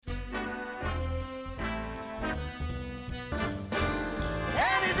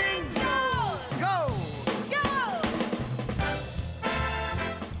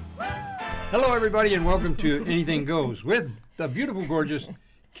Hello, everybody, and welcome to Anything Goes with the beautiful, gorgeous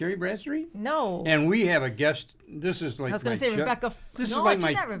Carrie Bradstreet. No. And we have a guest. This is like I was going to say Rebecca. This no, is like she's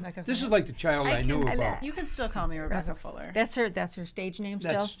my. not Rebecca. This is like the child I knew about. You can still call me Rebecca Fuller. That's her stage name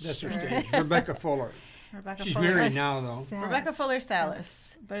still. That's her stage. Rebecca Fuller. Rebecca She's Fuller. married now, though. Salles. Rebecca Fuller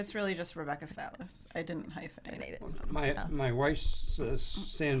Salles, but it's really just Rebecca Salles. I didn't hyphenate it. My wife's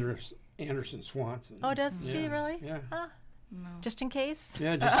Sandra Anderson Swanson. Oh, does she really? Yeah. Huh? No. Just in case.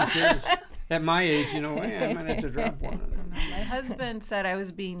 Yeah, just in case. At my age, I might have to drop one. My husband said I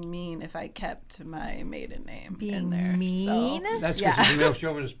was being mean if I kept my maiden name Being in there. mean? So, That's because he's a male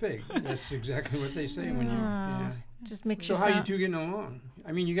chauvinist pig. That's exactly what they say when you. Yeah. Just make So sure. how you two getting along?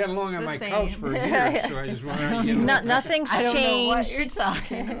 I mean, you got along on The my same. couch for a year, so I just want to. Nothing's I don't know what changed. you're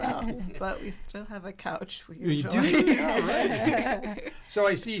talking about, but we still have a couch we You enjoy. do? Yeah, right. So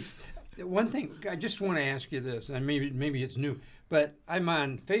I see. One thing I just want to ask you this, and maybe it's new, but I'm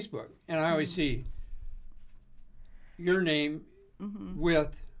on Facebook, and I always see your name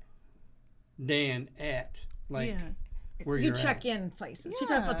with Dan at Yeah. where You you're check at. in places. We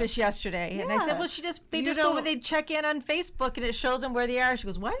Yeah. talked about this yesterday, and I said, Yeah. "Well, they You just go when don't- they check in on Facebook, and it shows them where they are." She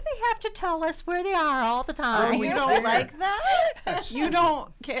goes, "Why do they have to tell us where they are all the time?" Oh, you don't like that? You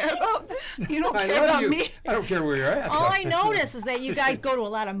don't care about you don't I care love about you. me? I don't care where you're at. All I notice is that you guys go to a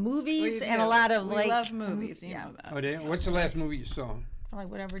lot of movies We and a do. lot of we like love movies, you yeah. know that. Oh, Dan, what's the last movie you saw? probably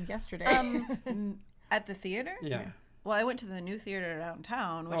whatever yesterday. At the theater? Yeah. Well, I went to the new theater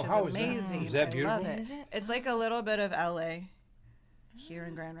downtown, which Oh, is how is that? amazing. Is that I beautiful? love it. Is it? It's like a little bit of LA here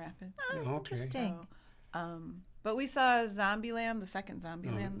in Grand Rapids. Okay. Interesting. So, but we saw Zombieland, the second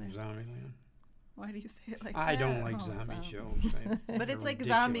Zombieland. there. Zombieland. Why do you say it like I that? don't like Oh, zombie wow. shows. But They're it's like ridiculous.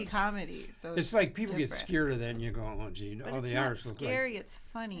 zombie comedy. So It's like people get different. scared of that, and you go, "Oh, gee, But all it's the not artists look like scary. It's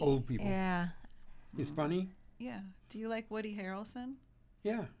funny. old people." Yeah. It's funny. Yeah. Do you like Woody Harrelson?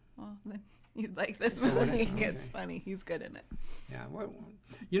 Yeah. Well, then you'd like this Oh, movie. okay. It's funny. He's good in it. Yeah.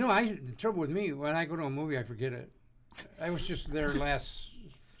 The trouble with me, when I go to a movie, I forget it. I was just there last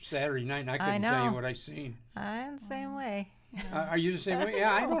Saturday night, and I couldn't tell you know. what I seen. I'm the same way. Are you the same way?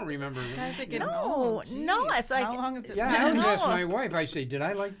 Yeah, I don't remember. Guys are getting No, old. no, Jeez. it's like- How long has it Yeah, been? I always No. ask my wife. I say, "Did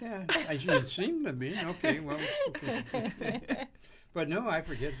I like that?" It seemed to be. Okay, well. Okay. But no, I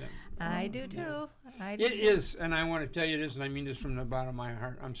forget them. I do too. I do. It is, and I want to tell you this, and I mean this from the bottom of my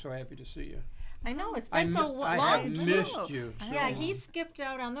heart. I'm so happy to see you. I know it's I been so long. have missed you. So Yeah, long. he skipped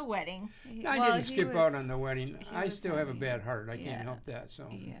out on the wedding. I Well, didn't he skip was- out on the wedding. he I was still have a having- bad heart. I can't yeah. help that. So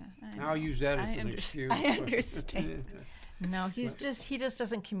Yeah. I'll use that as I an underst- excuse. I understand. No, he just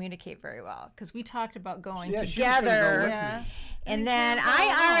doesn't communicate very well because we talked about going Yeah, she was gonna go together, with me. Yeah. and You then can't go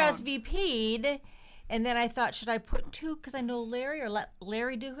I alone. RSVP'd, and then I thought, should I put two because I know Larry or let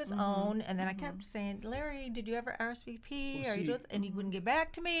Larry do his own, and then I kept saying, Larry, did you ever RSVP? Well, Are you see- doing? And he wouldn't get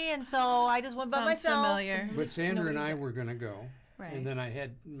back to me, and so I just went by Sounds myself. familiar. But Sandra and I Nobody's- were going to go, Right. and then I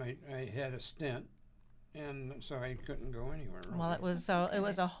had a stent, and so I couldn't go anywhere. Really. Well, it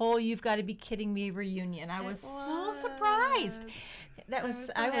was a whole "You've Got to Be Kidding Me" reunion. I was so surprised. That I was was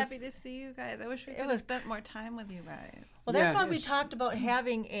so happy to see you guys. I wish we could have was- spent more time with you guys. Well, that's Yeah, why we it's- talked about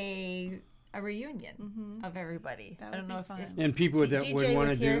having a reunion of everybody. That I don't would know be fun. if And people that DJ would want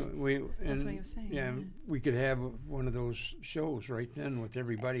to was here. do, That's what he was saying, yeah, yeah. we could have one of those shows right then with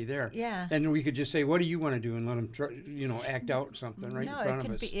everybody there. Yeah. And we could just say, "What do you want to do?" and let them try, act out something right no, in front it of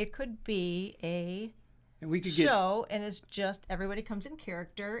could us. be it could be a And we could get show, and it's just everybody comes in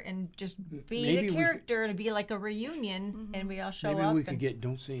character and just be maybe the we could- character, and it'd be like a reunion, and we all show maybe up. we could and get.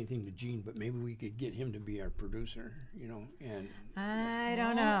 Don't say anything to Gene, but maybe we could get him to be our producer. And I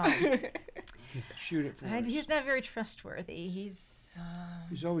don't know. shoot it for us. He's not very trustworthy. He's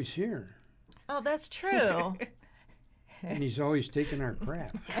He's always here, oh, that's true. and he's always taking our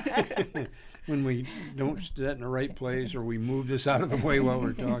crap when we don't sit in the right place or we move this out of the way while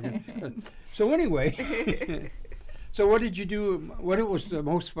we're talking. So anyway, so what did you do? What was the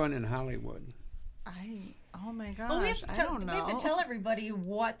most fun in Hollywood? Oh my gosh. Well, we have to I tell, don't know. we have to tell everybody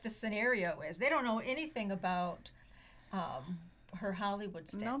what the scenario is. They don't know anything about her Hollywood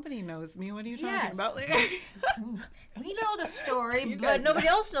stuff. Nobody knows me. What are you talking Yes. about? We know the story, You but guys nobody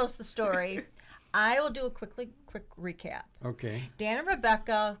else knows the story. I will do a quick recap. Okay. Dan and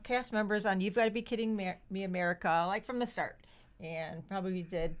Rebecca, cast members on You've Got to Be Kidding Me America, like from the start. And probably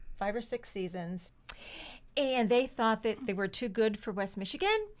did 5 or 6 seasons. And they thought that they were too good for West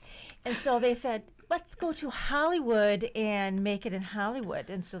Michigan. And so they said, let's go to Hollywood and make it in Hollywood.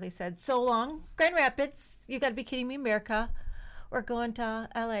 And so they said, so long, Grand Rapids, You've Got to Be Kidding Me America. We're going to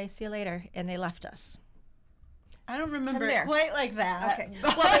LA, see you later. And they left us. I don't remember there. it quite like that.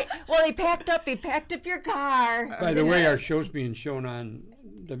 Okay. Well, they packed up your car. By the way, our show's being shown on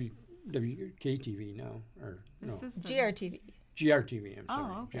WKTV now, or no, This is the- GRTV. GRTV. I'm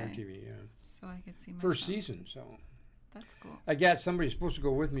sorry, Oh, okay. GRTV. Yeah, So I could see myself. first season. So That's cool. I got somebody supposed to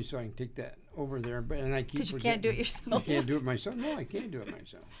go with me so I can take that over there, but and I keep Because you can't do it I yourself. can't do it myself. No, I can't do it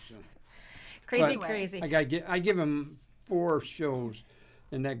myself. So Crazy, But- crazy. I give them 4 shows,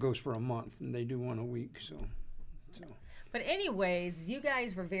 and that goes for a month, and they do one a week. So. But anyways, you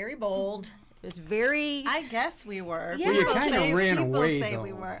guys were very bold. It was very. I guess we were. Yeah. Well, you kinda say, ran people away, say though.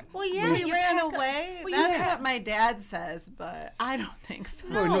 we were. Well, yeah, We you ran pack up- away. Well, That's yeah. what my dad says, but I don't think so.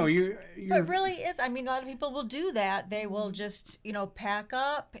 No, you're But really is. I mean, a lot of people will do that. They will just, pack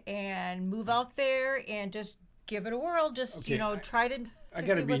up and move out there and just give it a whirl. Just, Okay, try to I see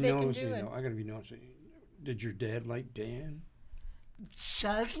gotta be what they can nosy, do. though. I gotta be nosy. Did your dad like Dan?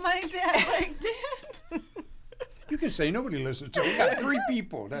 Does my dad like Dan? You can say nobody listens to. We got 3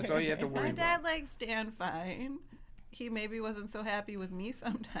 people. That's all you have to worry My about. dad likes Dan fine. He maybe wasn't so happy with me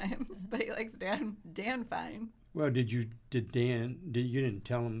sometimes, but he likes Dan fine. Well, you didn't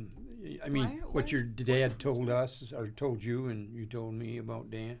tell him? I mean, Why- what your dad told us or told you, and you told me about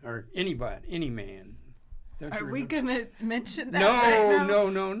Dan or anybody, any man. Don't you Are we remember? gonna mention that? No, right now?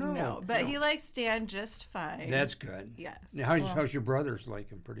 no. No, but no. he likes Dan just fine. That's good. Yes. Now, how's your brothers like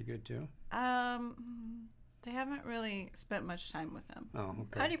him? Pretty good too. They haven't really spent much time with him. Oh, How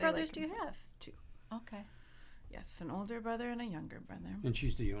okay. many They brothers like do you have? 2. Okay. Yes, an older brother and a younger brother. And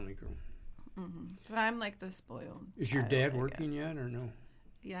she's the only girl. So I'm like the spoiled. Is your child, dad I working guess. yet or no?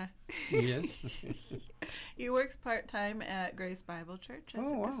 Yeah. He is. He works part-time at Grace Bible Church as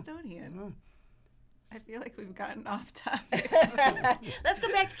Oh, a wow. custodian. Oh. I feel like we've gotten off topic. Let's go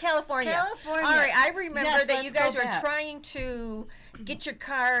back to California. California. All right. I remember Yes, that you let's guys go were back. trying to get your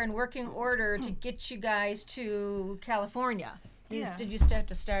car in working order to get you guys to California. Yeah. Did you have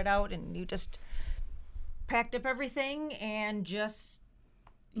to start out and you just packed up everything and just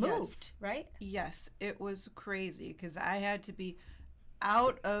moved, Yes. right? Yes, it was crazy because I had to be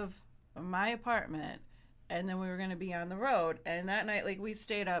out of my apartment and then we were going to be on the road. And that night, like, we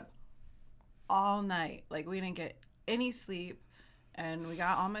stayed up all night. Like, we didn't get any sleep. And we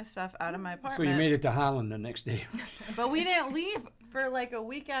got all my stuff out of my So apartment. you made it to Holland the next day. But we didn't leave for like a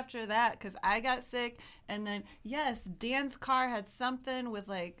week after that because I got sick. And then, yes, Dan's car had something with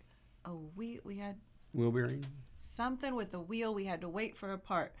like a wheel. We had Wheel bearing. something with the wheel. We had to wait for a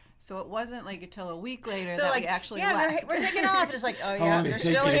part. So it wasn't like until a week later So that like, we actually yeah, left. we're taking off. And it's like, oh yeah, long did you're it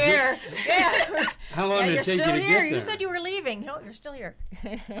take still you to here. Yeah, How long yeah, did you're it take still you to here. get there? You said you were leaving. No, you're still here.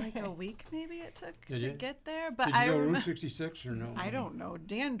 Like a week maybe it took Did to you? get there. But Did I you go remember. Route 66 or no? I don't know.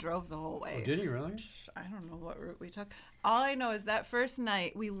 Dan drove the whole way. Oh, did he really? I don't know what route we took. All I know is that first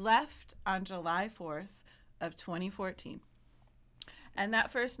night we left on July 4th of 2014. And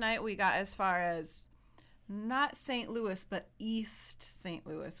that first night we got as far as not St. Louis, but East St.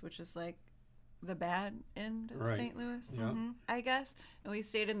 Louis, which is like the bad end of Right. St. Louis, Yeah. I guess. And we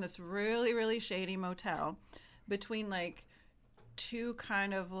stayed in this really, really shady motel between like 2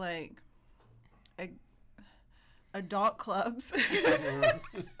 kind of like adult clubs.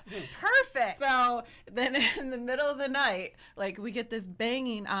 Perfect. So then in the middle of the night, like we get this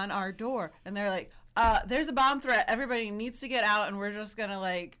banging on our door and they're like, there's a bomb threat. Everybody needs to get out and we're just going to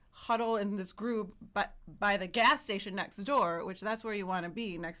like huddle in this group by the gas station next door, which that's where you want to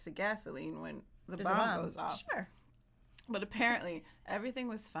be next to gasoline when the There's a bomb goes off. Sure. But apparently everything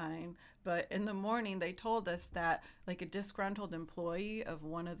was fine. But in the morning, they told us that like a disgruntled employee of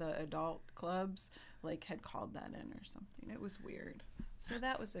one of the adult clubs like had called that in or something. It was weird. So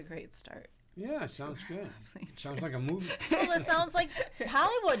that was a great start. Yeah, it sounds good. Sounds like a movie. Well, it sounds like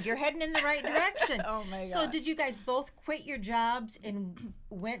Hollywood. You're heading in the right direction. Oh my So God. did you guys both quit your jobs and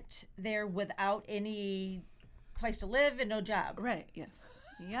went there without any place to live and no job? Right. Yes.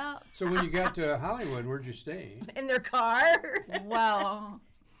 Yeah. So when you got to Hollywood, where'd you stay? In their car? Well,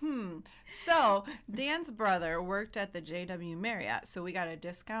 So Dan's brother worked at the JW Marriott, so we got a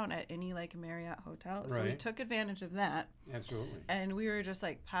discount at any like Marriott hotel. So we Right. took advantage of that, Absolutely. and we were just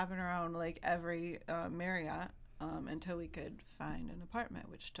like popping around like every Marriott until we could find an apartment,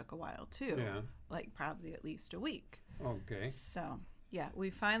 which took a while too. Yeah. Like probably at least a week. Okay. So yeah,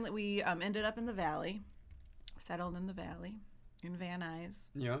 we ended up in the Valley, settled in the Valley, in Van Nuys.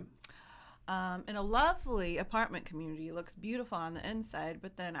 Yeah. In a lovely apartment community. It looks beautiful on the inside,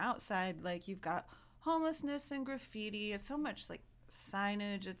 but then outside, like you've got homelessness and graffiti. It's so much like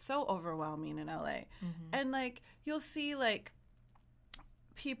signage. It's so overwhelming in LA. And like you'll see like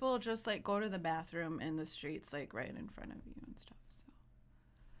people just like go to the bathroom in the streets like right in front of you and stuff. So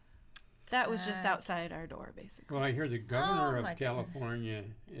that was just outside our door basically. Well, I hear the governor Oh, my of goodness. California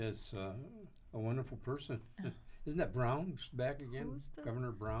is a wonderful person. Isn't that Brown back again? Who's the-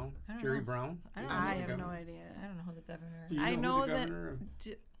 Governor Brown? I don't Jerry know. Brown? I don't You know. I the have no governor? idea. I don't know who the governor Do is. you I who know the that governor of-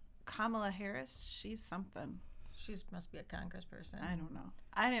 Kamala Harris, she's something. She must be a congressperson. I don't know.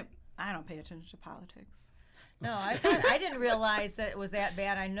 I don't pay attention to politics. No, I didn't realize that it was that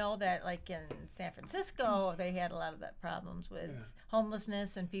bad. I know that, like in San Francisco, they had a lot of that problems with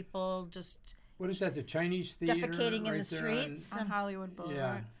homelessness and people just What is that, the Chinese theater? defecating in right the there on- streets. On Hollywood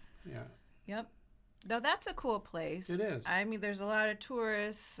Boulevard. Yeah. Yep. No, that's a cool place. It is. I mean, there's a lot of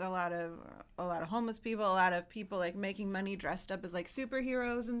tourists, a lot of homeless people, a lot of people like making money dressed up as like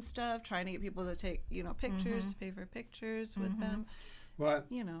superheroes and stuff, trying to get people to take pictures, to pay for pictures with them. Well,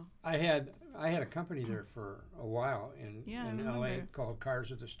 I had a company there for a while in I LA remember. called Cars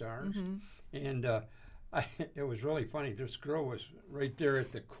of the Stars, and it was really funny. This girl was right there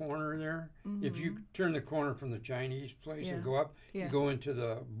at the corner there. If you turn the corner from the Chinese place and go up, you go into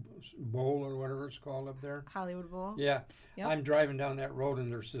the bowl or whatever it's called up there. Hollywood Bowl. Yeah, Yep. I'm driving down that road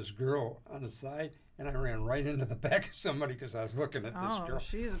and there's this girl on the side, and I ran right into the back of somebody because I was looking at this girl.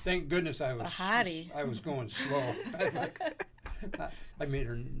 She's Thank goodness I was hottie. I was going slow. I made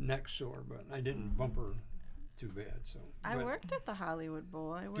her neck sore, but I didn't bump her too bad. So I but- worked at the Hollywood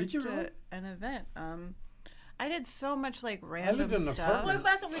Bowl. I worked Did you really? at an event. I did so much like lived random in an stuff. apartment. Well,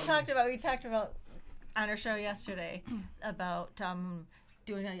 that's what we talked about. We talked about on our show yesterday about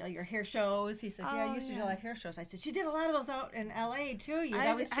doing all your hair shows. He said, "Yeah, I used to do a lot of hair shows." I said, "You did a lot of those out in LA too. You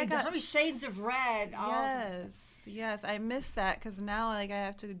always see got how many shades of red." Yes, I miss that because now like I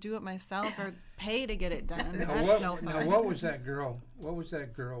have to do it myself or pay to get it done. Now, That's what, no fun. now, what was that girl? What was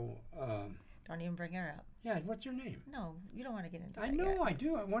that girl? Don't even bring her up. Yeah, what's her name? No, you don't want to get into I that know, yet. I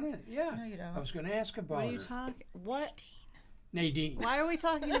do. I want to. Yeah, No, you don't. I was going to ask about What are her. you talking? What? Nadine. Why are we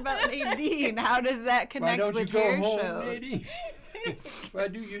talking about Nadine? How does that Why connect don't with you go hair home, shows? Nadine? Why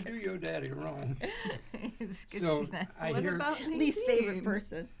do you do your daddy wrong? It's 'cause So she's not I What hear. about Nadine? least favorite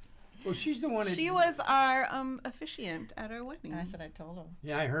person. Well, she's the one. That, She was our officiant at our wedding. That's what I told him.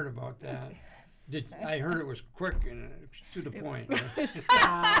 Yeah, I heard about that. I heard it was quick and to the point.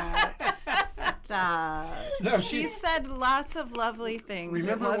 Stop. No, She said lots of lovely things.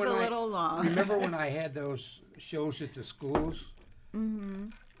 Remember it was when a little long. Remember when I had those shows at the schools? Mm-hmm.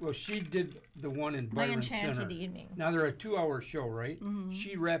 Well, she did the one in My Byron enchanted Center. evening. Now they're a 2-hour show, right?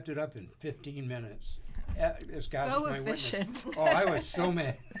 She wrapped it up in 15 minutes. As God So is my efficient. witness. Oh, I was so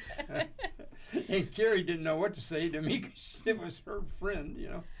mad. And Carrie didn't know what to say to me because it was her friend,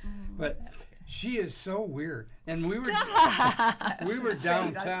 But she is so weird. And we were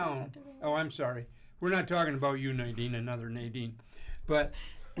downtown. Oh, I'm sorry. We're not talking about you, Nadine, another Nadine. But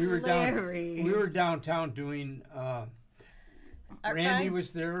we were Larry. we were downtown doing Randy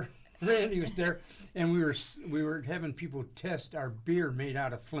was there. Randy was there, and we were having people test our beer made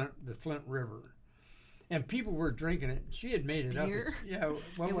out of the Flint River, and people were drinking it. She had made it Beer? up. Yeah,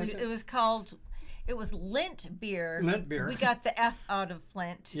 what It was was it? it was called it was Lint beer. Lint beer. We got the F out of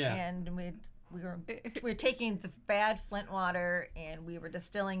Flint, Yeah. and we were taking the bad Flint water and we were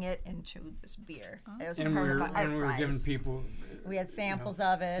distilling it into this beer. It was and part we of were our and we were prize. giving people. We had samples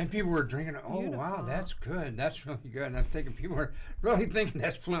of it. And people were drinking it. Oh wow, Beautiful. that's good. That's really good. And I'm thinking people are really thinking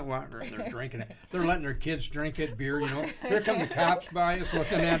that's Flint water, and they're drinking it. They're letting their kids drink it, beer. Here come the cops by us,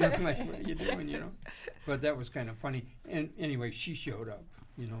 looking at us like, "What are you doing?" But that was kind of funny. And anyway, she showed up.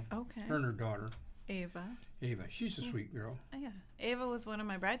 Okay. Her and her daughter, Ava. Ava. She's a sweet girl. Oh, yeah. Ava was one of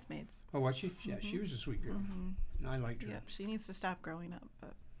my bridesmaids. Oh, was she? Yeah, she was a sweet girl. I liked her. Yep. She needs to stop growing up,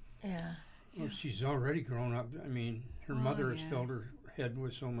 but Yeah. Well, she's already grown up. I mean, her mother has yeah. filled her head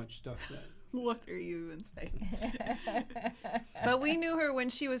with so much stuff that. what are you even saying? But we knew her when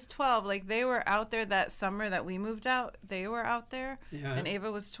she was 12. Like, they were out there that summer that we moved out. They were out there, Yeah. and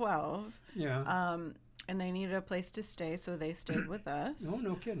Ava was 12. Yeah. And they needed a place to stay, so they stayed with us.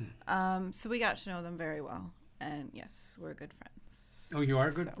 No kidding. So we got to know them very well. And yes, we're good friends. Oh, you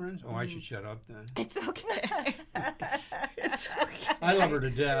are good friends? Oh, I should shut up then. It's okay. It's okay. I love her to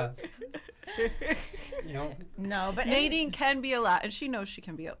death. No, but Nadine can be a lot, and she knows she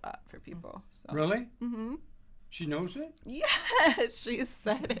can be a lot for people. So. Really? Mm-hmm. She knows it? Yes, she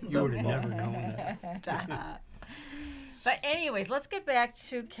said it. You would have never known that. Stop. But anyways, let's get back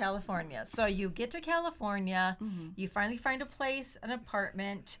to California. So you get to California, you finally find a place, an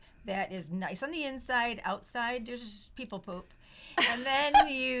apartment that is nice on the inside. Outside, there's just people poop. And then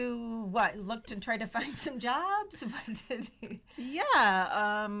you looked and tried to find some jobs? What did you?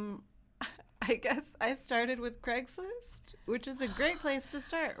 Yeah. I guess I started with Craigslist, which is a great place to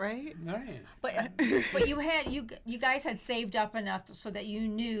start, right? Right. But you guys had saved up enough so that you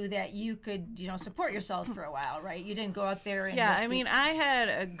knew that you could support yourselves for a while, right? You didn't go out there and Yeah, I mean, I had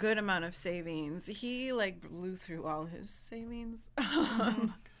a good amount of savings. He like blew through all his savings.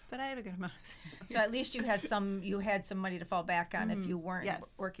 But I had a good amount of savings. So at least you had some money to fall back on if you weren't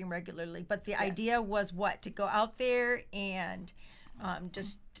working regularly. But the idea was what? To go out there and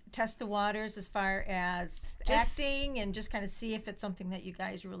just test the waters as far as acting and just kind of see if it's something that you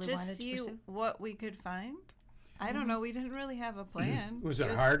guys really wanted to pursue? Just see what we could find. I don't know. We didn't really have a plan. Was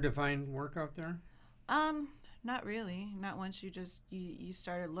it hard to find work out there? Not really. Not once you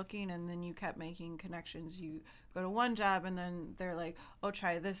started looking and then you kept making connections. You go to one job and then they're like, oh,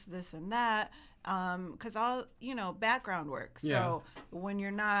 try this, this, and that. Because all, background work. So when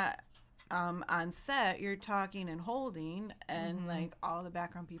you're not on set, you're talking and holding, and like all the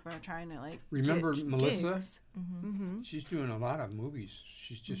background people are trying to like remember get Melissa? Gigs. She's doing a lot of movies.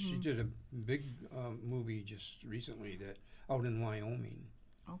 She did a big movie just recently that out in Wyoming.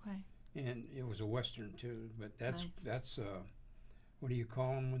 Okay. And it was a Western too, but that's Nice. what do you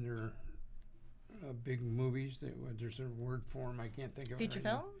call them when they're big movies? There's a word for them. I can't think of Feature it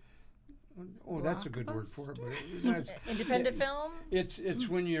right film? now. Oh, that's a good word for it. But that's, Independent film? It's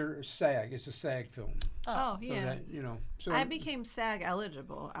when you're SAG. It's a SAG film. Oh, So yeah. that, so I became SAG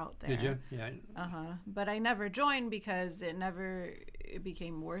eligible out there. Did you? Yeah. But I never joined because it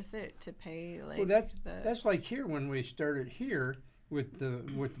became worth it to pay like. Well, that's like here when we started here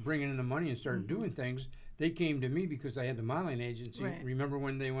with bringing in the money and started doing things. They came to me because I had the modeling agency. Right. Remember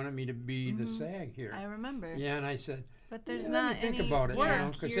when they wanted me to be the SAG here? I remember. Yeah, and I said, But there's let not me think any about it,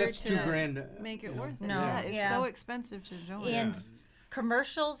 work because here that's to $2,000 to make it worth it. No. Yeah, it's Yeah. so expensive to join. And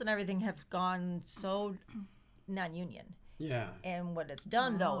commercials and everything have gone so non-union. Yeah. And what it's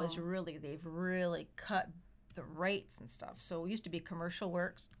done though is they've really cut the rates and stuff. So it used to be commercial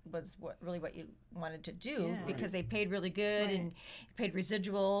work was what you wanted to do because they paid really good and paid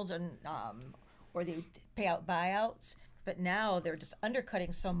residuals and or they pay out buyouts. But now they're just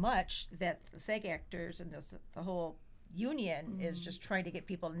undercutting so much that the SAG actors and the whole union is just trying to get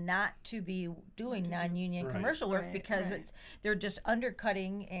people not to be doing non-union commercial work because they're just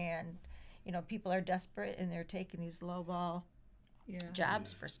undercutting, and people are desperate and they're taking these lowball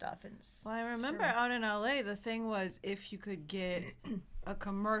jobs for stuff. And Well, I remember out in LA, the thing was if you could get a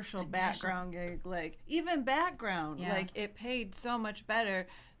commercial background gig, like even background, like it paid so much better.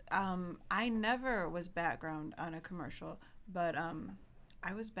 I never was background on a commercial, but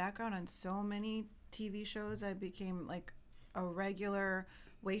I was background on so many TV shows. I became like a regular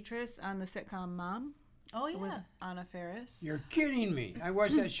waitress on the sitcom Mom. Oh yeah, with Anna Faris. You're kidding me. I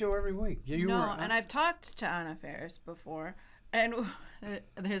watch that show every week. And I've talked to Anna Faris before, and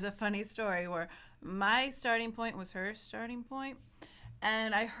there's a funny story where my starting point was her starting point,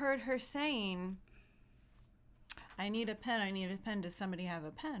 and I heard her saying, I need a pen. Does somebody have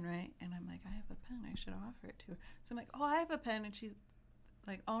a pen, right? And I'm like, I have a pen. I should offer it to her. So I'm like, oh, I have a pen. And she's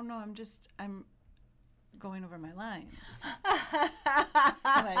like, oh, no, I'm going over my lines.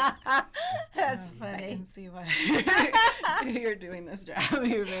 That's funny. I can see why you're doing this job.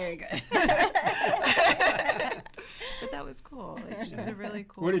 You're very good. But that was cool. Like, she's a really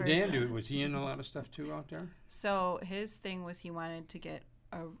cool What did person. Dan do? Was he in a lot of stuff too out there? So his thing was he wanted to get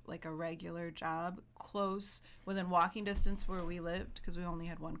a regular job close within walking distance where we lived because we only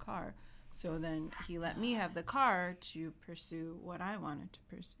had one car. So then he let me have the car to pursue what I wanted to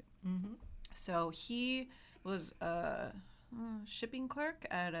pursue. Mm-hmm. So he was a shipping clerk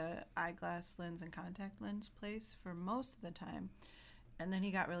at a eyeglass lens and contact lens place for most of the time. And then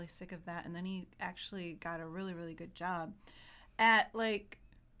he got really sick of that. And then he actually got a really, really good job at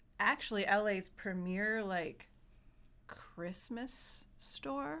actually LA's premier Christmas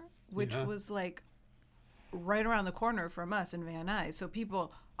store, which was right around the corner from us in Van Nuys. So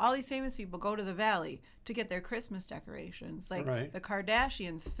all these famous people go to the Valley to get their Christmas decorations. The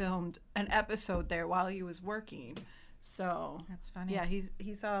Kardashians filmed an episode there while he was working. So that's funny. Yeah,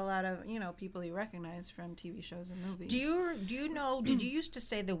 he saw a lot of people he recognized from TV shows and movies. Do you know? Did you used to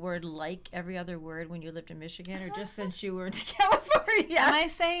say the word like every other word when you lived in Michigan, or just since you were in California? Am I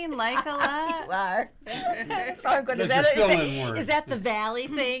saying like a lot? You are. So I'm going. Is that the Valley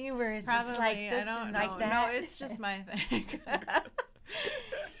thing where it's Probably, just like this I don't and know. like that? No, it's just my thing.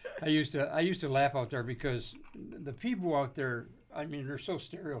 I used to laugh out there because the people out there, I mean, they're so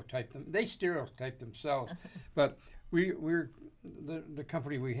stereotyped. They stereotype themselves, but we're the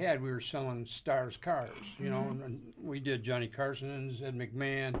company we were selling Stars cars, and we did Johnny Carson's, Ed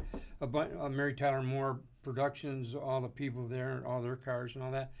McMahon, Mary Tyler Moore Productions, all the people there, all their cars and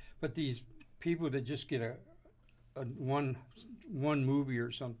all that. But these people that just get a one movie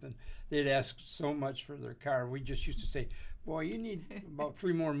or something, they'd ask so much for their car. We just used to say, boy, you need about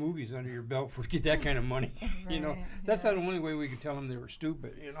 3 more movies under your belt to get that kind of money. You know, that's not the only way we could tell them they were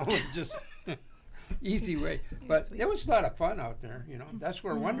stupid. You know, it's just easy way. But it was a lot of fun out there. You know, that's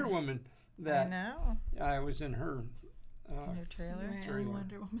where Wonder Woman. That I know. I was in her. Your trailer.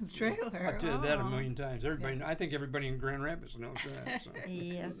 Wonder Woman's trailer. I've told that a million times. Everybody, I think everybody in Grand Rapids knows that. So.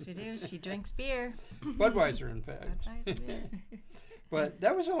 Yes, we do. She drinks beer. Budweiser, in fact. Budweiser beer. But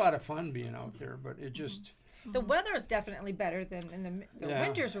that was a lot of fun being out there. But it just. The weather is definitely better than in the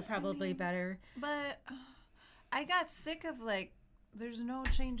winters were probably better. But I got sick of there's no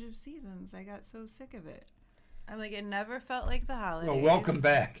change of seasons. I got so sick of it. I'm like, it never felt like the holidays. Well, welcome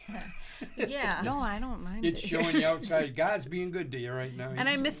back. Yeah. No, I don't mind It's it. showing you outside. God's being good to you right now. And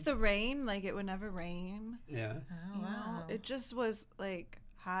I miss the rain. Like, it would never rain. Yeah. Oh, You know, wow. it just was,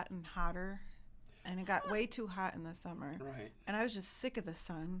 hot and hotter. And it got way too hot in the summer. Right. And I was just sick of the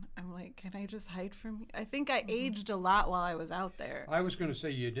sun. I'm like, can I just hide from you? I think I aged a lot while I was out there. I was going to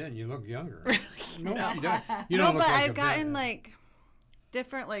say you didn't. You look younger. No, No. you don't. You No, don't look but like I've a gotten, bad-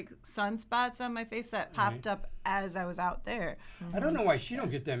 different, sunspots on my face that popped up as I was out there. I don't know why she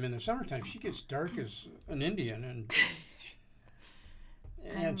don't get them in the summertime. She gets dark as an Indian,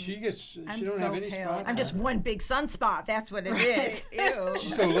 and she gets. She I'm don't so have any pale. spots. I'm just one big sunspot. That's what it is. Ew.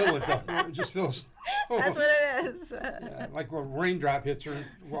 She's so little it just feels. That's what it is. Yeah, like when a raindrop hits her, and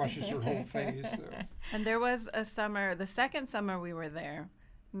washes her whole face. So. And there was a summer, the second summer we were there,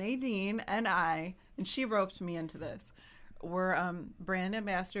 Nadine and I, and she roped me into this, were brand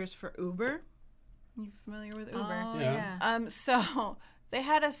ambassadors for Uber. You familiar with Uber? Oh, Yeah. yeah. So they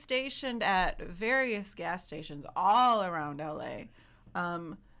had us stationed at various gas stations all around LA.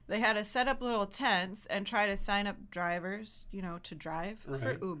 They had us set up little tents and try to sign up drivers, to drive for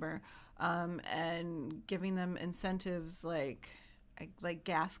Right. Uber, and giving them incentives like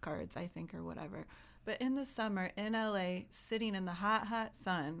gas cards, I think, or whatever. But in the summer in LA, sitting in the hot, hot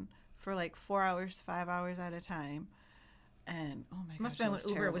sun for 4 hours, 5 hours at a time. And oh my gosh, Must have been when it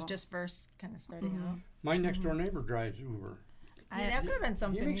Uber terrible. was just first kind of starting out. My next door neighbor drives Uber. Yeah, that could have been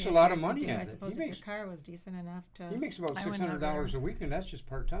something. makes you a lot of guys could money do, at I it. suppose He if makes- your car was decent enough to. He makes about I would never $600 go. a week, and that's just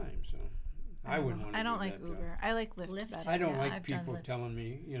part time. So I wouldn't want to. I don't do like that, Uber. I like Lyft, Lyft. better. I don't Yeah, like I've done people Lyft. telling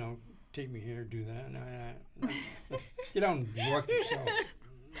me, take me here, do that. Get out and work yourself.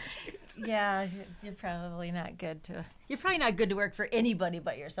 Yeah, you're probably not good to. You're probably not good to work for anybody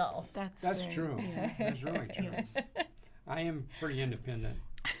but yourself. That's That's very- true. yeah. That's really true. Yes. I am pretty independent.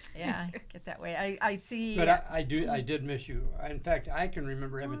 Yeah, get that way. I see. But I did miss you. In fact, I can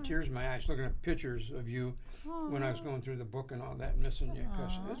remember having tears in my eyes looking at pictures of you when I was going through the book and all that, missing you.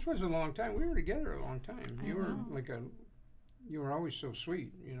 Because this was a long time. We were together a long time. You were you were always so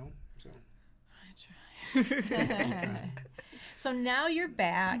sweet, So. So now you're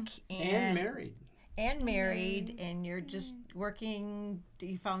back And married. and married, and you're just working.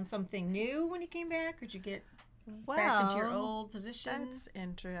 You found something new when you came back, or did you get back into your Well, old position? That's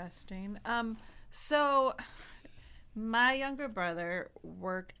interesting. So my younger brother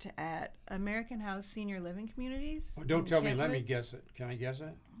worked at American House Senior Living Communities. Oh, don't in tell me. Let me Kentwood. guess it. Can I guess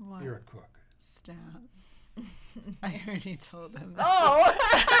it? What? You're a cook. Stop. I already told him. Oh,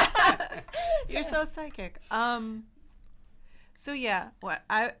 You're so psychic. So yeah,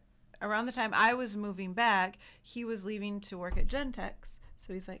 around the time I was moving back, he was leaving to work at Gentex.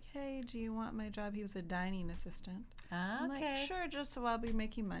 So he's like, "Hey, do you want my job?" He was a dining assistant. I'm like, okay. "Sure, just so I'll be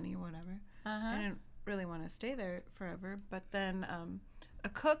making money or whatever." I didn't really want to stay there forever, but then a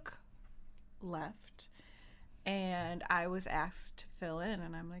cook left, and I was asked to fill in,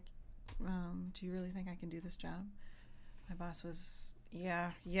 and I'm like, "Do you really think I can do this job?" My boss was,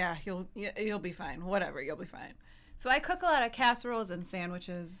 "Yeah, you'll be fine. Whatever, you'll be fine." So I cook a lot of casseroles and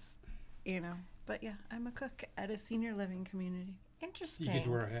sandwiches, But yeah, I'm a cook at a senior living community. Do Interesting. you get to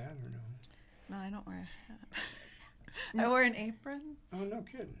wear a hat or no? No, I don't wear a hat. I wear an apron. Oh, no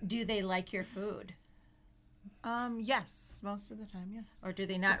kidding. Do they like your food, Yes, most of the time, yes. or do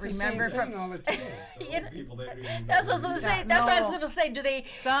they not It's the remember same from? thing all the time. You know, People that that's what I was going to say. That's what I was going to say. Do they?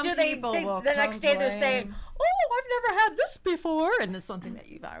 Some do they people think will the next day they're saying, complain. "Oh, I've never had this before," and it's something that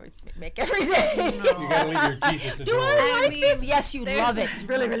you always make every day. You gotta leave your teeth at the Do door. I I like mean, this? Yes, you there's- love it. It's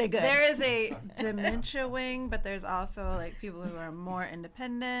really, really good. There is a dementia wing, but there's also people who are more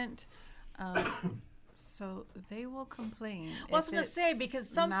independent. So they will complain. Well, I was if going to say, it's because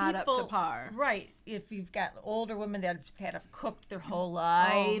some not people, up to par. right? If you've got older women that have cooked their whole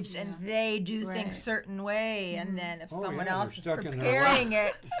lives and yeah. they do Right. things certain way, and then if Oh, someone yeah, else they're is stuck in their preparing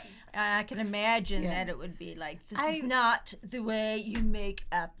it, I can imagine that it would be like, this is not the way you make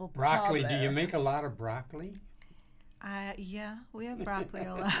apple Broccoli. pie. Do you make a lot of broccoli? Yeah, we have broccoli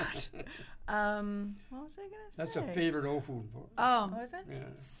a lot. What was I gonna say? That's a favorite old food. Oh, What was that? Yeah.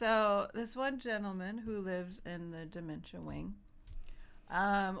 so this one gentleman who lives in the dementia wing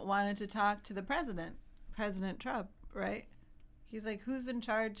wanted to talk to the president, President Trump, right? He's like, who's in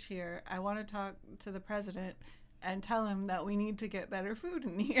charge here? I want to talk to the president and tell him that we need to get better food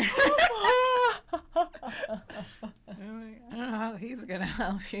in here. I'm like, I don't know how he's gonna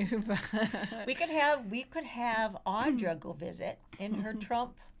help you, but We could have Audra go visit in her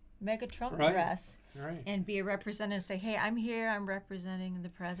mega Trump Right. dress Right. and be a representative and say, hey, I'm here, I'm representing the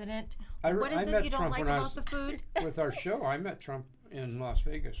president. I What is it met you don't Trump like when I about was the food? with our show. I met Trump in Las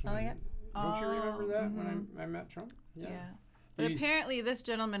Vegas. Oh, yeah? Don't you remember that when I met Trump? yeah. But apparently, this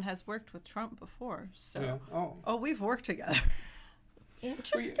gentleman has worked with Trump before. So, Yeah. Oh. we've worked together. Well,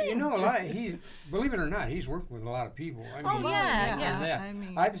 Interesting. you know, a lot. Believe it or not, he's worked with a lot of people. I Oh, mean, yeah, and yeah. that. I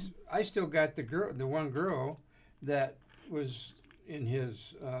mean- I still got the one girl that was in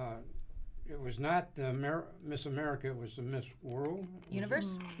his. It was not the Miss America. It was the Miss World.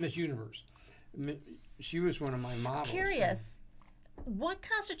 Universe? Miss Universe. She was one of my models. Curious. What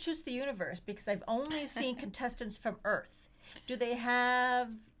constitutes the universe? Because I've only seen contestants from Earth. Do they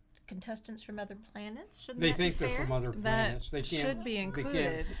have contestants from other planets? Shouldn't They that think be they're fair? from other planets. They can't. should be they can't-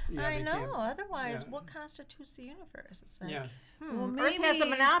 included. yeah, I they know. can't- Otherwise, yeah. what constitutes the universe? It's like, Yeah. Well, Earth has a maybe-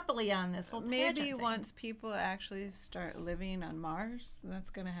 monopoly on this whole pageant Maybe thing. once people actually start living on Mars, that's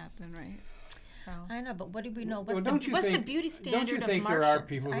going to happen, right? So I know, but what do we know? Well, What's, don't the, you what's the think- beauty standard Don't you of think Martians? there are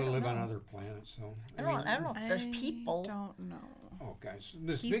people I that don't live on know. other planets? So I don't know if there's people. I don't know. Oh, guys,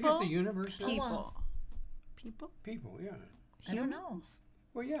 as big People? as the universe is. People. People? People, yeah. I don't know.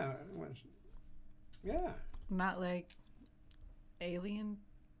 Well, yeah. It was, yeah. Not like alien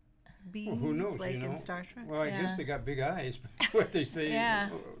beings, Well, who knows? like you know? in Star Trek. Well, I Yeah. guess they got big eyes. What they say. Yeah.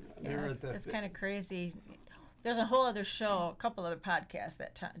 They're Yeah, at the- it's kind of crazy. There's a whole other show, a couple other podcasts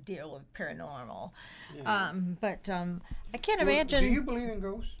that deal with paranormal. Yeah. But I can't Well, imagine. Do you believe in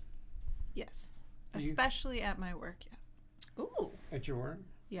ghosts Yes. Do you- Especially at my work, yes. Ooh. at your work?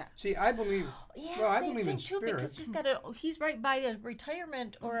 Yeah. See, I believe. Yeah, well, I same believe thing in too, spirits. because he's right by a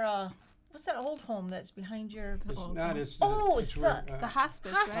retirement or a, what's that old home that's behind your? It's old not. home. It's Oh, it's it's where, the The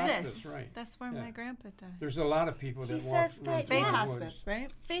hospice, Hospice. right? hospice, right? That's where Yeah. my grandpa died. There's a lot of people that He walk says run that, through Faith the yes. woods. hospice,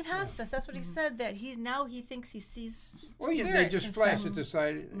 right? Faith Hospice. That's what he said. That he thinks he sees Well, yeah, spirits. they just and flash stuff. at the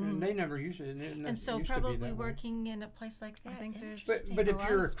side, and they never used it. And so used to be probably that way. working in a place like that. I think there's- Interesting. But a if lot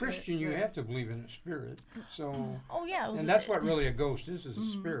you're of a Christian, spirits you there. have to believe in a spirit. So, Oh yeah, it was and that's what really a ghost is a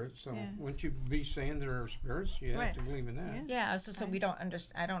spirit. So, Yeah. wouldn't you be saying there are spirits? You have Right. to believe in that. Yeah, so we don't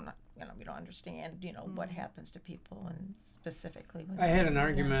understand. I don't, we don't understand. What happens to people, and specifically. When I had an they're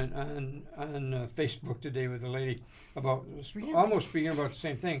argument on Facebook today with a lady about almost speaking about the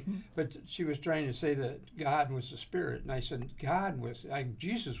same thing, but she was trying to say that God was the spirit, and I said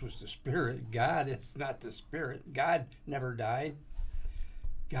Jesus was the spirit. God is not the spirit. God never died.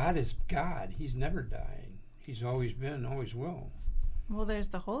 God is God. He's never died. He's always been, always will. Well, there's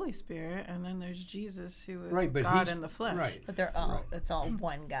the Holy Spirit, and then there's Jesus, who is Right, but God he's in the flesh. right, But they're all, Right. it's all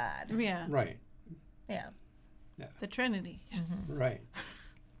one God. Yeah. right, Yeah. The Trinity. Yes. right.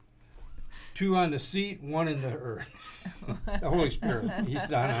 Two on the seat, one in the earth. The Holy Spirit. He's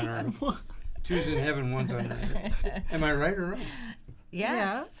not on earth. Two's in heaven, one's on earth. Am I right or wrong?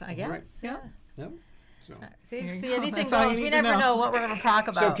 Yes, I guess. Right. Yeah. Yep. So, See, There you see go. anything That's all goes. you We need to never know know. what we're going to talk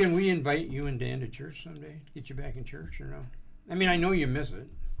about. so can we invite you and Dan to church someday? Get you back in church or no? I mean, I know you miss it.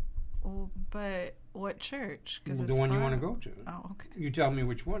 Well, but what church? Because The one you want to go to. Oh, okay. You tell me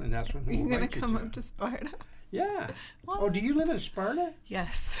which one, and that's when Are we'll you gonna invite you come to. up to Sparta? Yeah. Oh, do you live in Sparta?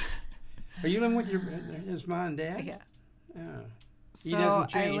 Yes. Are you living with his mom and dad? Yeah. Yeah. So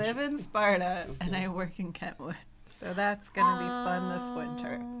doesn't I change. live in Sparta and Okay. I work in Kentwood. So that's gonna be fun this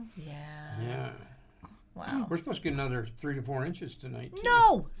winter. Yeah. Yeah. Wow. We're supposed to get another 3 to 4 inches tonight. Too.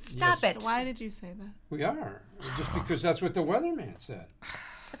 No, stop Yes. it. So why did you say that? We are. Just because that's what the weatherman said.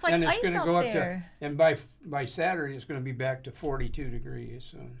 It's like and it's ice going to out go up there. to, and by Saturday it's going to be back to 42 degrees.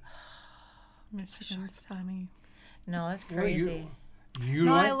 So. Michigan's funny. No, that's Well, crazy. You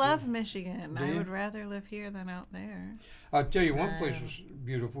No, like I love Michigan. Do I you? would rather live here than out there. I'll tell you one place was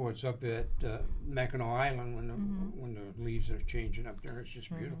beautiful. It's up at Mackinac Island when the leaves are changing up there. It's just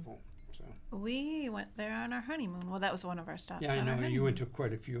beautiful. So We went there on our honeymoon. Well, that was one of our stops. yeah, I on our know you honeymoon. went to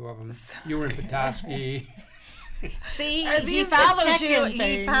quite a few of them. You were in Petoskey. See, Are he these the follows you. check-in He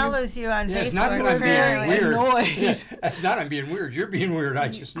things? follows you on Yeah, Facebook. it's not that We're I'm very being weird. annoyed. Yes, that's not I'm being weird. You're being weird. I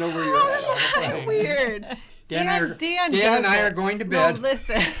just know where you're at all the time. Weird. Dan Dan and I does are it. going to No, bed.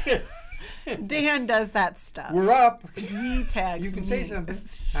 listen. Dan does that stuff. We're up. He tags You can me. say something.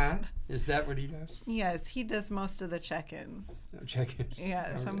 Huh? Is that what he does? Yes, he does most of the check-ins. No, check-ins.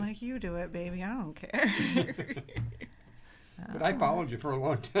 Yes, I'm Okay. like, you do it, baby. I don't care. But I followed you for a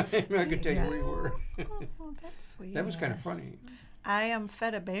long time. I could tell you where you were. Oh, that's sweet. That was kind of funny. I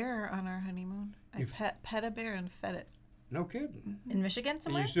fed a bear on our honeymoon. I You pet a bear and fed it. No kidding. In Michigan And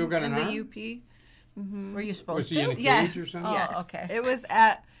somewhere? you still got in an the arm? UP. Were you Was supposed he in a to? cage Yes. or something? Oh, Yes. okay. It was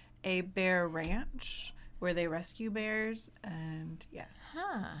at a bear ranch where they rescue bears, and yeah,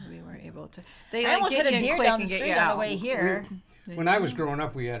 Huh. we were able to. They I almost get hit a you in deer quick down the and get street you on the out. way here. When I was growing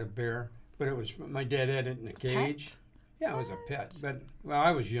up, we had a bear, but it was my dad had it in a cage. Pet? Yeah, it was a pet. But well,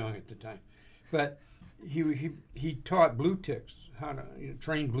 I was young at the time. But he taught blue ticks how to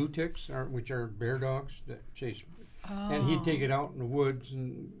train blue ticks, which are bear dogs that chase. And he'd take it out in the woods,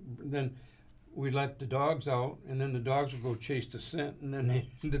 and then we'd let the dogs out, and then the dogs would go chase the scent, and then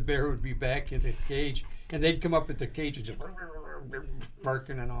the bear would be back in the cage, and they'd come up at the cage and just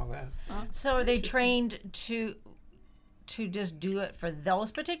barking and all that. So are they trained to just do it for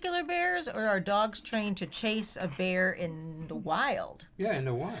those particular bears, or are dogs trained to chase a bear in the wild? Yeah, in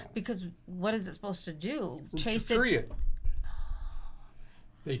the wild. Because what is it supposed to do? Chase Tree it.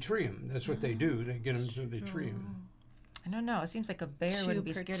 They tree them. That's what they do. They get them so they tree them. I don't know. It seems like a bear To would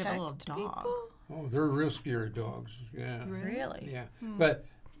be scared of a little protect dog. people? Oh, they're real scary dogs. Yeah. Really? Yeah. But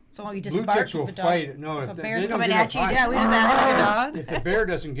So you just blue bark ticks if will a fight. dog's, No, if a they bear's don't coming get at up you, high. Yeah, we just act like a dog. If the bear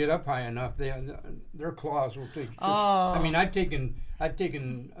doesn't get up high enough, their claws will take. Oh. I mean, I've taken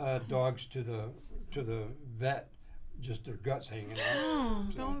dogs to the vet, just their guts hanging out.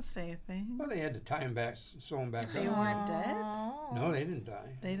 So- Don't say a thing. Well, they had to tie them back, sew them back They up. weren't dead. No, they didn't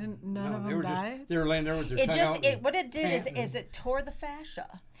die. They didn't. None No, of they them were died. just they were laying there with their It tongue just out and what it did panting. is it tore the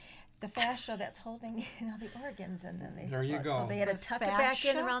fascia. The fascia that's holding all the organs, and then they There you So go. they had to The tuck it back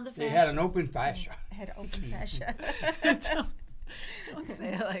in fascia? around the fascia. They had an open fascia. Had open fascia. Don't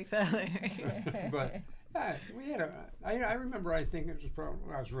say it like that, Larry. But we had I remember. I think it was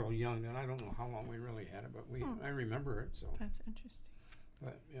probably I was real young then. I don't know how long we really had it, but I remember it. So, That's interesting.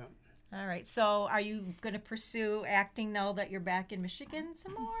 but yeah. All right. So, are you going to pursue acting now that you're back in Michigan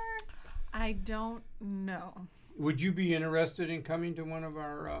some more? I don't know. Would you be interested in coming to one of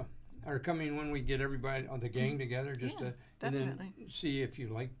our, or coming when we get everybody on the gang together, just Yeah, to and then definitely. see if you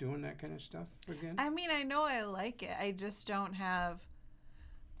like doing that kind of stuff again? I mean, I know I like it. I just don't have,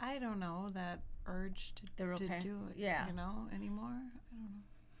 I don't know, that urge to The real do it. yeah. You know, anymore. I don't know.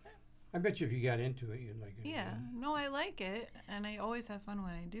 I bet you if you got into it, you'd like it. Yeah. again. No, I like it, and I always have fun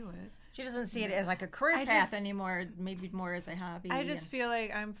when I do it. She doesn't see it as like a career I path just- anymore. Maybe more as a hobby. I just and- feel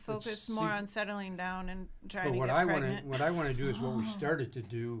like I'm focused more see- on settling down and trying But to what get I want pregnant. to what I want to do is what we started to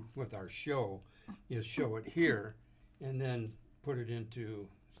do with our show is show it here, and then put it into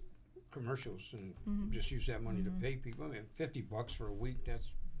commercials and just use that money to pay people. I mean, $50 for a week. That's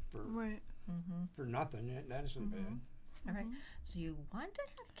for Right. for nothing. That isn't bad. All right. So you want to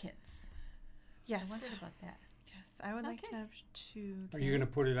have kids? I Yes. wondered about that. Yes. I would like to Okay. have 2 Are you going to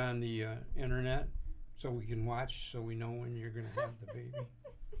put it kids. on the internet so we can watch, so we know when you're going to have the baby?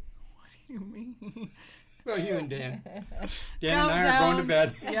 What do you mean? Well, you and Dan. Dan Calm and I are going to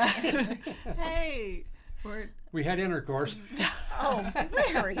down. bed. Yeah. Hey, We had intercourse. Oh,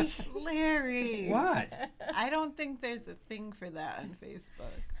 Larry. Larry. What? I don't think there's a thing for that on Facebook.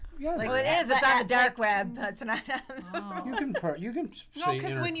 Yeah, Like, Well, it there is. It's on the dark like- web. It's not on You can say No,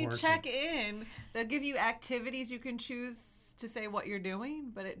 because when you intercourse. check in, they'll give you activities you can choose to say what you're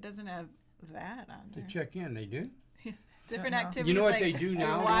doing, but it doesn't have that on To there. check in, they do. Different know. activities. You know what like they do you're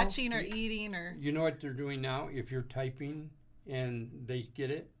now, though? watching or eating or. You know what they're doing now? If you're typing and they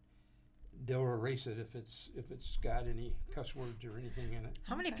get it, they'll erase it if it's got any cuss words or anything in it.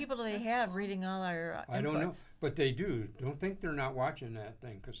 How many people do they have reading all our I don't know, inputs? but they do. Don't think they're not watching that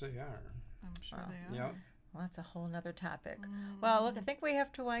thing, because they are. I'm sure Wow. they are. Yeah, Well, that's a whole nother topic. Well, look, I think we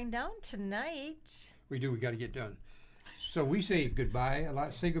have to wind down tonight. we do. We got to get done. So we say goodbye.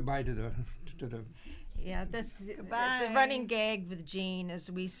 Say goodbye to the Yeah, this Goodbye. the running gag with Jean is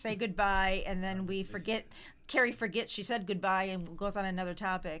we say goodbye and then we forget. Carrie forgets she said goodbye and goes on another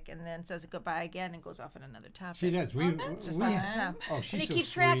topic and then says goodbye again and goes off on another topic. She does. We, that's Just we like that. oh, And she's he so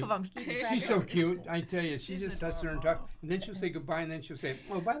keeps track sweet. of them. He keeps track She's of so 'em. cute. I tell you, she just sits there and talks, and then she'll say goodbye, and then she'll say,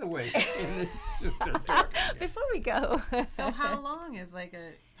 "Oh, by the way," and then she'll start talking. Before we go, So how long is like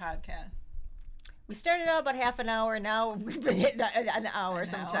a podcast? we started out about half an hour. Now we've been hitting an hour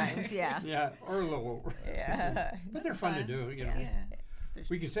sometimes. Yeah. Yeah, or a little over. Yeah. But they're fun to do. You know, Yeah.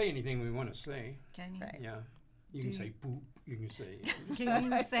 we can say anything we want to say. Can you? Right. Yeah. You can say poop. You can say.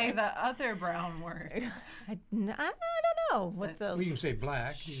 Can you say the other brown word? I don't know what the. Well, you can say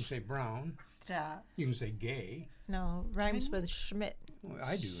black. You can say brown. Stop. You can say gay. No, rhymes with Schmidt. Well,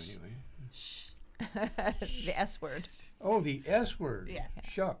 I do anyway. The S word. Oh, the S word. Yeah.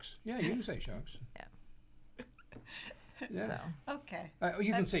 Shucks. Yeah, you can say shucks. Yeah. So. Okay. You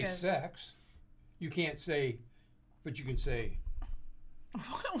can That's say good. sex. You can't say, but you can say.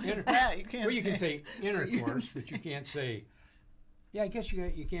 What was that? You can't. Well, you can say. say intercourse, but you can't say. Yeah, I guess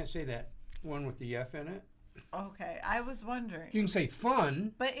you can't say that one with the F in it. Okay, I was wondering. You can say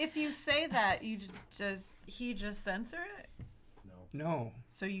fun. But if you say that, he just censor it, No.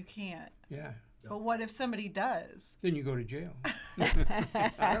 so you can't. Yeah. But what if somebody does? Then you go to jail.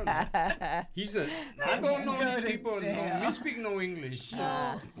 I don't know. He said, I don't know Go these to people. No, jail. me speak no English.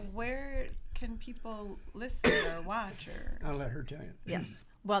 So where can people listen or watch or? I'll let her tell you. Yes.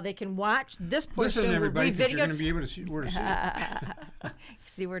 Well, they can watch this portion. Listen, everybody, will be 'cause you're going to videotaped. be able to see where to see it.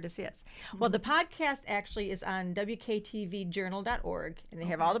 See where to see us. Well, the podcast actually is on wktvjournal.org, and they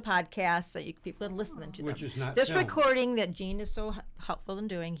have all the podcasts that people can listen to them. Which is not this film. recording that Gene is so helpful in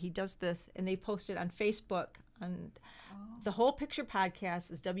doing. He does this, and they post it on Facebook. On the Whole Picture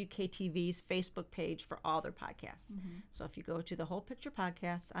Podcast is WKTV's Facebook page for all their podcasts. So if you go to the Whole Picture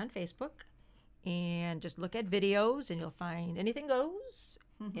Podcast on Facebook and just look at videos, and you'll find Anything Goes.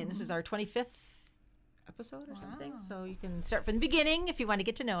 And this is our 25th episode or something. So you can start from the beginning if you want to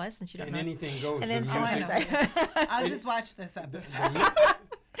get to know us, since you don't And know. anything goes. And then the start music, from I'll just watch this episode.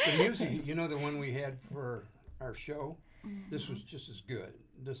 the music, you know, the one we had for our show, this was just as good.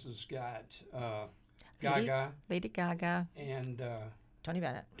 This has got Gaga Lady Gaga, and Tony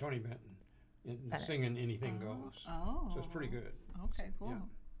Bennett. Tony Benton singing Anything Goes. Oh. So it's pretty good. Okay, cool. Yeah.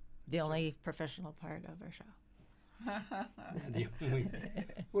 The only professional part of our show.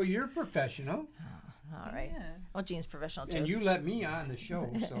 Well, you're professional, All right. Yeah. Well, Gene's professional too. and you let me on the show,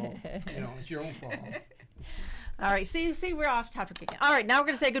 so it's your own fault. All right. See, we're off topic again. All right. Now we're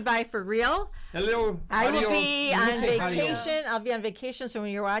going to say goodbye for real. Hello. I will adios. be You on can say adios. vacation. I'll be on vacation. So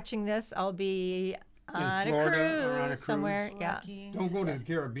when you're watching this, I'll be on Florida a or cruise on a cruise. somewhere. Yeah. Lucky. Don't go to the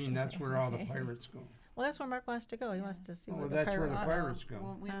Caribbean. That's where all the pirates go. Well, that's where Mark wants to go. He wants to see Oh, where the that's where pirates the are. pirates go.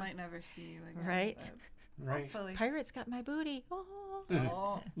 Well, we might never see you again. Right. but Right. Hopefully. Pirates got my booty. Oh.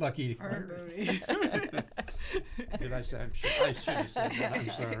 Oh, Lucky. our booty. Did I say? I should have said that. I'm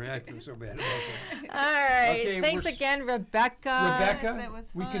sorry. I feel so bad about that. All right. Okay, Thanks we're again, Rebecca. Rebecca, it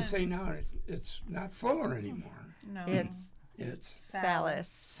was we can fun. say now it's not Fuller anymore. No. It's Salad. Salas.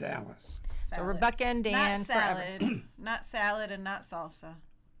 Salas. So Salad. Rebecca and Dan Not forever. salad. Not salad and not salsa.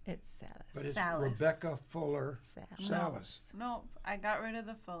 It's Salas. But it's Salas. Rebecca Fuller Salas. Salas. Nope. I got rid of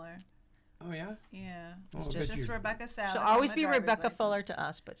the Fuller. Oh yeah. Yeah. Oh, It's I bet just you- Rebecca Salles. She'll on always my be driver's Rebecca license. Fuller to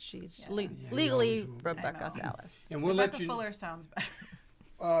us, but she's Yeah. we legally always will. Rebecca I know. Salas. And we'll Rebecca let you Fuller sounds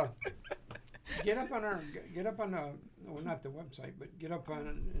better. get up on well, not the website, but get up on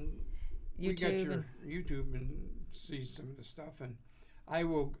and we got YouTube your and- YouTube and see some of the stuff, and I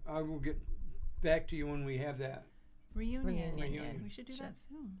will get back to you when we have that. Reunion. Reunion. We should do that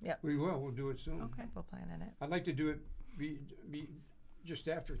soon. We'll do it soon. Okay. We'll plan on it. I'd like to do it be just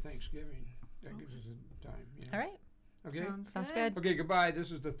after Thanksgiving. That gives us a time. Yeah. All right. Okay. Sounds good. Okay. Goodbye. This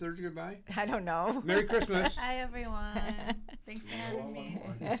is the third goodbye. I don't know. Merry Christmas. Hi, everyone. Thanks for having me.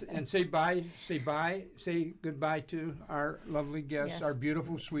 And say bye. Say goodbye to our lovely guest, Yes. our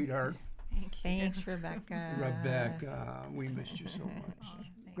beautiful sweetheart, Thank you. Thanks, Rebecca. Rebecca. We missed you so much.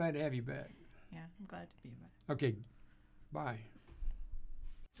 Thanks. Glad to have you back. Yeah, I'm glad to be back. Okay. Bye.